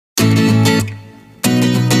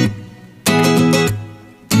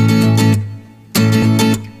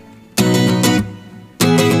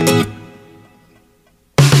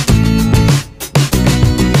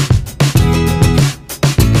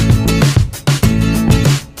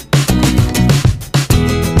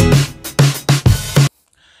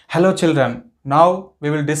Hello children, now we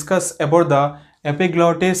will discuss about the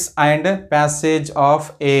epiglottis and passage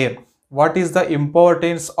of air. What is the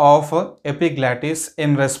importance of epiglottis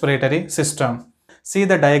in respiratory system? See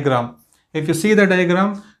the diagram. If you see the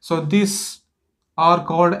diagram, so these are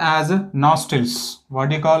called as nostrils. What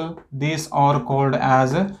do you call? These are called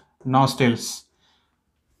as nostrils.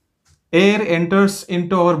 Air enters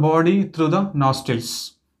into our body through the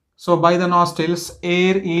nostrils. So by the nostrils,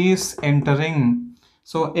 air is entering.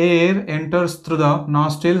 So air enters through the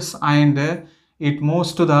nostrils and it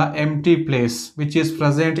moves to the empty place which is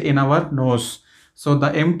present in our nose. So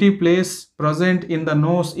the empty place present in the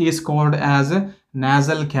nose is called as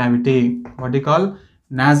nasal cavity. What do you call?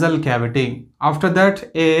 Nasal cavity. After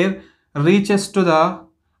that, air reaches to the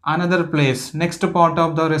another place, next part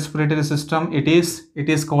of the respiratory system, it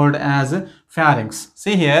is called as pharynx.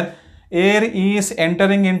 See here, air is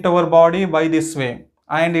entering into our body by this way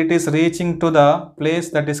and it is reaching to the place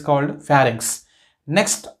that is called pharynx.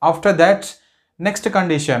 Next, after that, next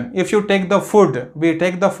condition, if you take the food, we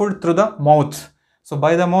take the food through the mouth. So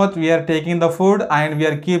by the mouth we are taking the food and we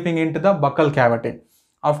are keeping into the buccal cavity.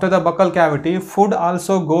 After the buccal cavity, food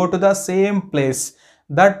also go to the same place.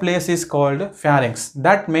 That place is called pharynx.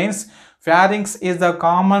 That means pharynx is the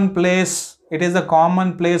common place. It is a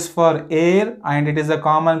common place for air and it is a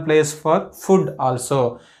common place for food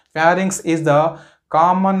also. Pharynx is the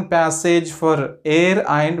common passage for air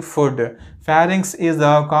and food. Pharynx is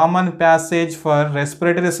the common passage for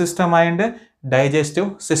respiratory system and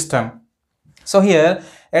digestive system. So here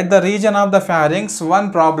at the region of the pharynx, one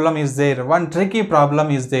problem is there. One tricky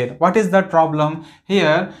problem is there. What is that problem?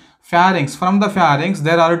 Here, pharynx, from the pharynx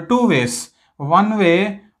there are two ways. One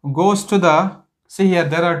way goes to the, see here,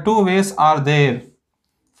 there are two ways are there.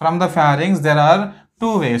 From the pharynx there are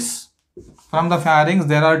two ways. From the pharynx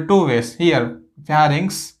there are two ways. Here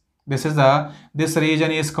pharynx, this region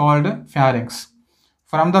is called pharynx.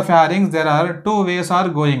 From the pharynx there are two ways are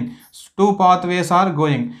going. Two pathways are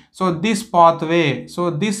going. So this pathway, so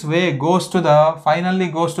this way goes to the, finally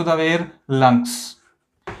goes to the where? Lungs.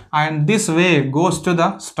 And this way goes to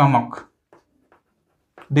the stomach.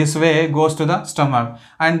 This way goes to the stomach.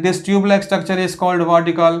 And this tube-like structure is called what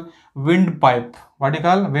you call windpipe. What you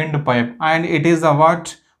call windpipe. And it is the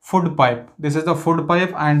what? Food pipe. This is the food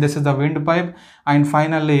pipe and this is the windpipe. And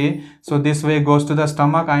finally, so this way goes to the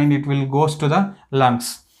stomach and it will goes to the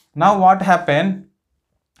lungs. Now what happened?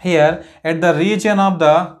 Here at the region of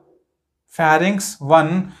the pharynx,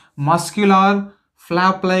 one muscular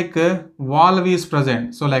flap-like valve is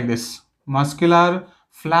present. So like this, muscular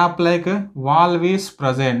flap-like valve is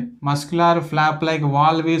present. Muscular flap-like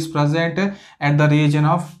valve is present at the region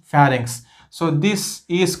of pharynx. So this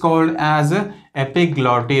is called as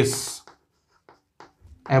epiglottis.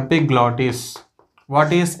 Epiglottis.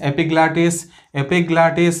 What is epiglottis?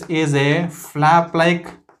 Epiglottis is a flap-like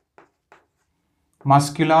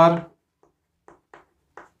muscular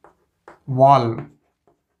valve.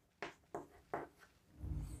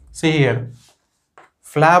 See here,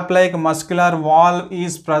 flap-like muscular valve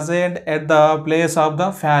is present at the place of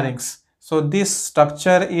the pharynx. So this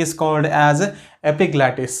structure is called as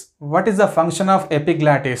epiglottis. What is the function of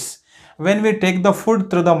epiglottis? When we take the food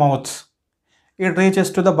through the mouth, it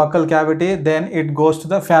reaches to the buccal cavity, then it goes to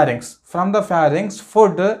the pharynx. From the pharynx,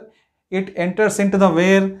 food, it enters into the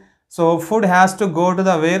where? So food has to go to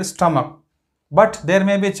the where? Stomach. But there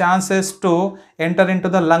may be chances to enter into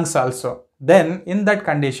the lungs also. Then in that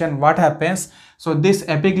condition, what happens? So this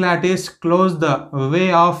epiglottis close the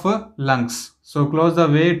way of lungs. So close the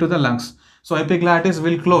way to the lungs. So epiglottis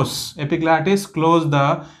will close. Epiglottis close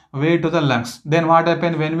the way to the lungs. Then what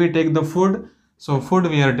happens when we take the food? So food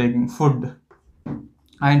we are taking food.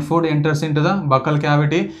 And food enters into the buccal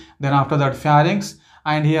cavity. Then after that pharynx.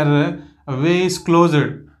 And here way is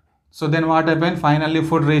closed. So then what happens? Finally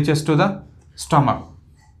food reaches to the stomach.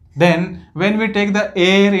 Then when we take the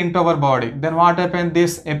air into our body, then what happens?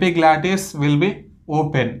 This epiglottis will be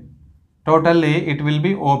open. Totally it will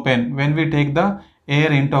be open when we take the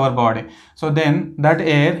air into our body. So then that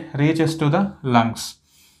air reaches to the lungs.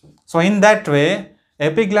 So in that way,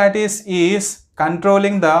 epiglottis is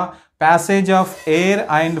controlling the passage of air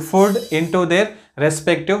and food into their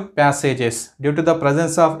respective passages. Due to the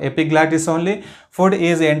presence of epiglottis only, food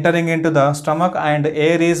is entering into the stomach and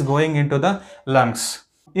air is going into the lungs.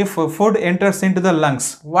 If food enters into the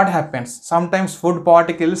lungs, what happens? Sometimes food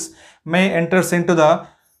particles may enters into the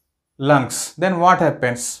lungs. Then what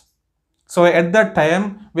happens? So at that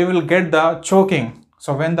time, we will get the choking.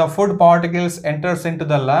 So when the food particles enters into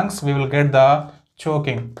the lungs, we will get the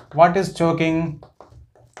choking. What is choking?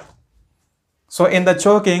 So in the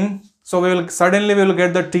choking, So we will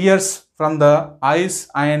get the tears from the eyes,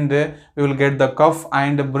 and we will get the cough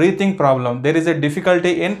and breathing problem. There is a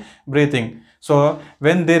difficulty in breathing. So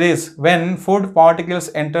when food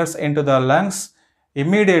particles enters into the lungs,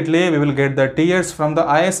 immediately we will get the tears from the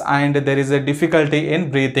eyes and there is a difficulty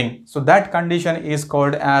in breathing. So that condition is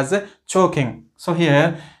called as choking. So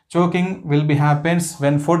here choking will be happens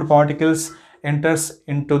when food particles enters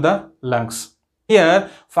into the lungs. Here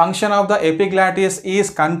function of the epiglottis is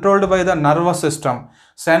controlled by the nervous system.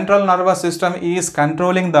 Central nervous system is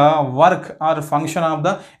controlling the work or function of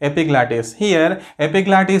the epiglottis. Here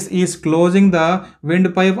epiglottis is closing the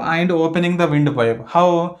windpipe and opening the windpipe.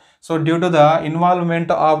 How? So due to the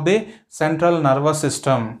involvement of the central nervous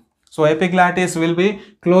system. So epiglottis will be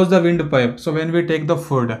close the windpipe. So when we take the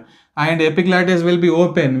food, and epiglottis will be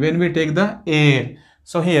open when we take the air.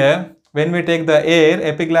 So here when we take the air,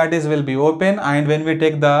 epiglottis will be open, and when we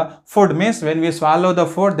take the food, means when we swallow the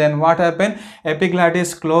food, then what happen?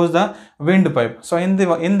 Epiglottis close the windpipe. So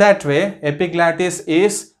in that way epiglottis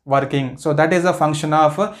is working. So that is the function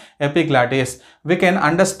of epiglottis. We can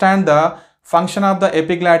understand the function of the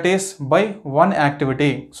epiglottis by one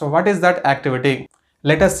activity. So what is that activity?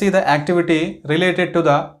 Let us see the activity related to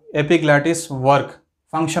the epiglottis work,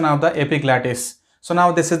 function of the epiglottis. So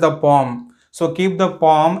now this is the palm. So keep the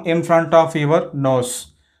palm in front of your nose.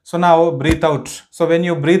 So now breathe out. So when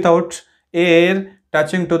you breathe out, air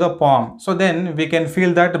touching to the palm. So then we can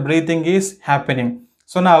feel that breathing is happening.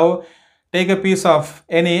 So now take a piece of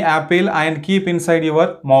any apple and keep inside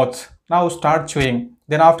your mouth. Now start chewing.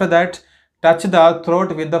 Then after that, touch the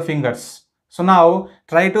throat with the fingers. So now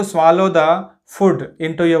try to swallow the food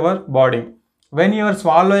into your body. When you are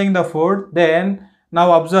swallowing the food, then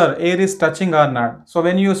now observe air is touching or not. So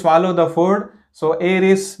when you swallow the food, so air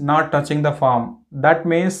is not touching the palm. That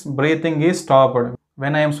means breathing is stopped.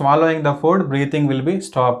 When I am swallowing the food, breathing will be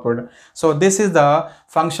stopped. So this is the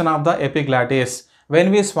function of the epiglottis.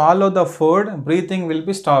 When we swallow the food, breathing will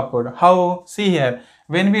be stopped. How? See here.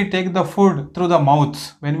 When we take the food through the mouth,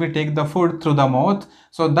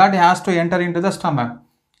 so that has to enter into the stomach.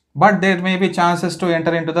 But there may be chances to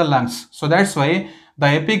enter into the lungs. So that's why the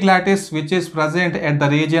epiglottis, which is present at the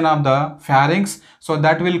region of the pharynx, so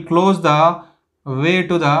that will close the way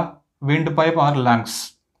to the windpipe or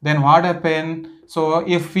lungs. Then what happen? So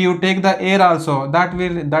if you take the air also,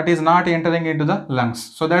 that is not entering into the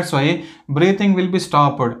lungs. So that's why breathing will be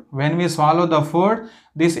stopped. When we swallow the food,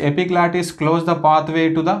 this epiglottis close the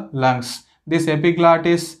pathway to the lungs. This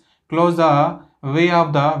epiglottis close the way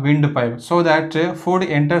of the windpipe, so that food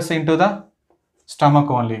enters into the stomach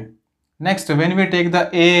only. Next, when we take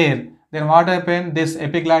the air, then what happen? This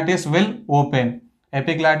epiglottis will open.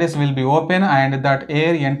 Epiglottis will be open and that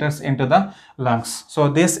air enters into the lungs. So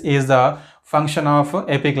this is the function of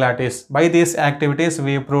epiglottis. By these activities,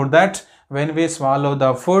 we proved that when we swallow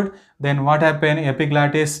the food, then what happen?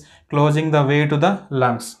 Epiglottis closing the way to the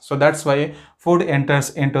lungs. So that's why food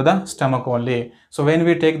enters into the stomach only. So when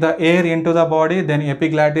we take the air into the body, then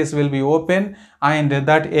epiglottis will be open and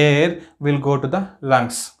that air will go to the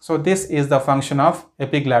lungs. So this is the function of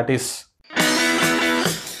epiglottis.